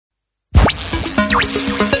Ouch!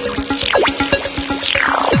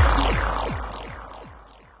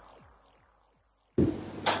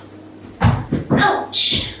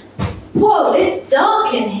 Whoa, it's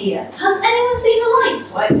dark in here. Has anyone seen the light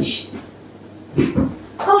switch?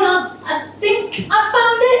 Hold on, I think I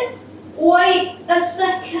found it. Wait a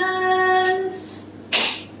second.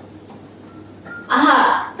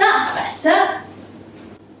 Aha, that's better.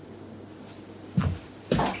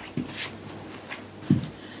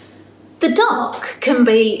 The dark can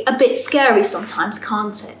be a bit scary sometimes,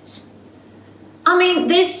 can't it? I mean,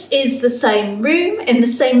 this is the same room in the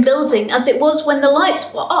same building as it was when the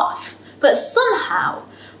lights were off, but somehow,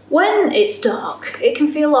 when it's dark, it can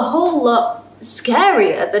feel a whole lot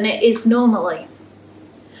scarier than it is normally.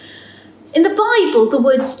 In the Bible, the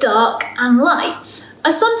words dark and light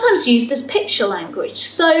are sometimes used as picture language,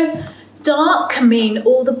 so dark can mean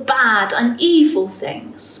all the bad and evil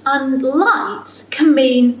things, and light can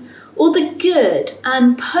mean all the good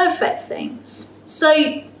and perfect things.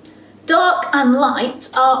 So dark and light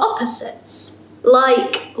are opposites,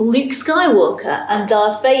 like Luke Skywalker and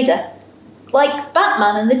Darth Vader, like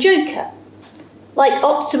Batman and the Joker, like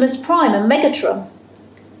Optimus Prime and Megatron,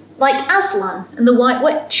 like Aslan and the White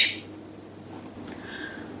Witch,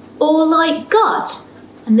 or like God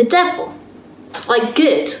and the devil, like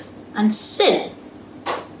good and sin,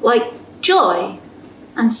 like joy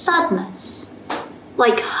and sadness,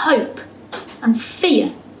 like hope and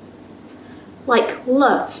fear, like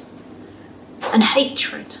love and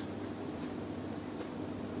hatred.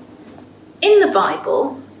 In the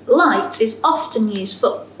Bible, light is often used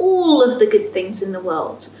for all of the good things in the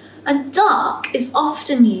world, and dark is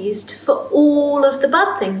often used for all of the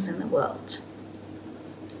bad things in the world.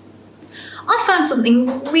 I found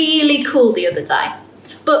something really cool the other day,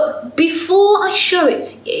 but before I show it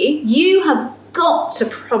to you, you have got to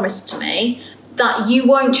promise to me that you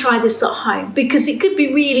won't try this at home, because it could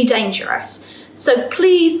be really dangerous. So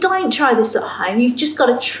please don't try this at home. You've just got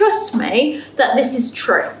to trust me that this is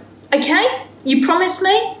true. Okay? You promise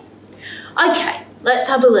me? Okay, let's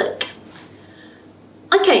have a look.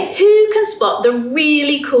 Okay, who can spot the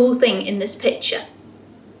really cool thing in this picture?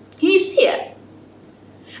 Can you see it?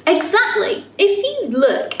 Exactly. If you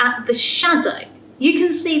look at the shadow, you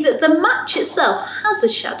can see that the match itself has a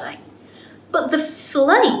shadow, but the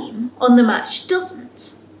flame on the match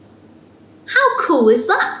doesn't. How cool is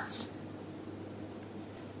that?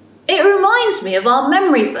 It reminds me of our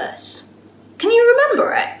memory verse. Can you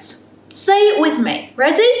remember it? Say it with me.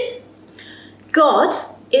 Ready? God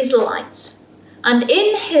is light, and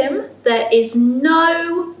in him there is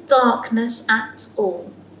no darkness at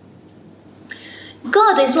all.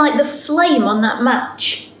 God is like the flame on that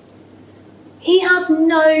match. He has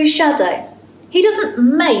no shadow. He doesn't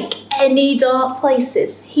make any dark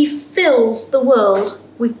places. He fills the world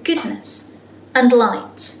with goodness and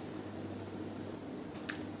light.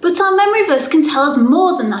 But our memory verse can tell us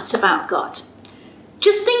more than that about God.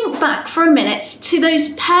 Just think back for a minute to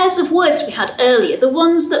those pairs of words we had earlier, the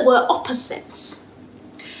ones that were opposites.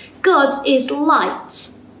 God is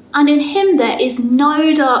light, and in him there is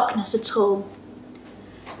no darkness at all.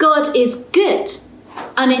 God is good,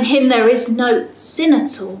 and in him there is no sin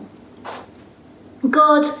at all.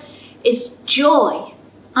 God is joy,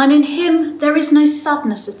 and in him there is no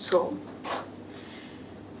sadness at all.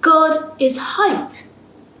 God is hope,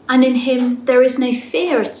 and in him there is no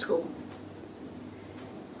fear at all.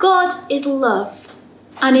 God is love,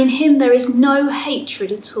 and in him there is no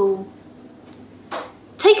hatred at all.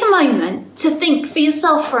 Take a moment to think for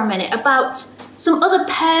yourself for a minute about some other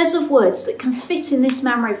pairs of words that can fit in this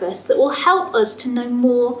memory verse that will help us to know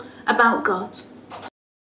more about God.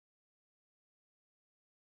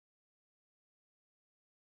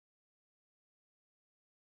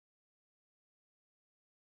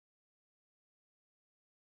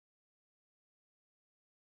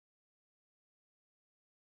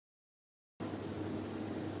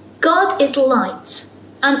 God is light,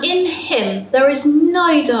 and in him there is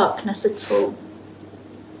no darkness at all.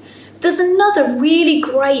 There's another really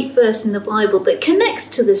great verse in the Bible that connects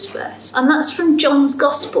to this verse, and that's from John's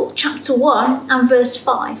Gospel, chapter 1 and verse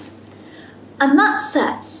 5. And that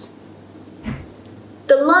says,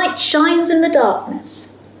 "The light shines in the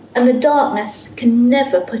darkness, and the darkness can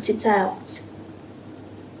never put it out."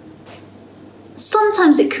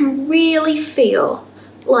 Sometimes it can really feel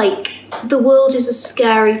like the world is a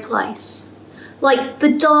scary place, like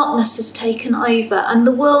the darkness has taken over and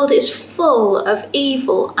the world is full of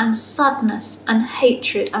evil and sadness and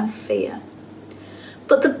hatred and fear.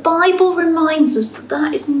 But the Bible reminds us that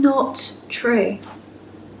that is not true.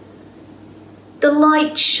 The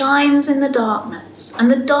light shines in the darkness,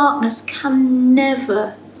 and the darkness can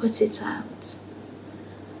never put it out.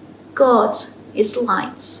 God is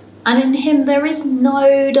light, and in him there is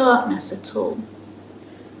no darkness at all.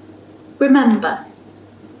 Remember,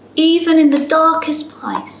 even in the darkest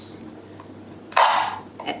place,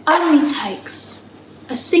 it only takes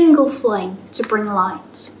a single flame to bring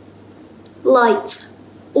light. Light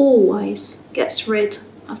always gets rid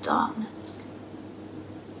of darkness.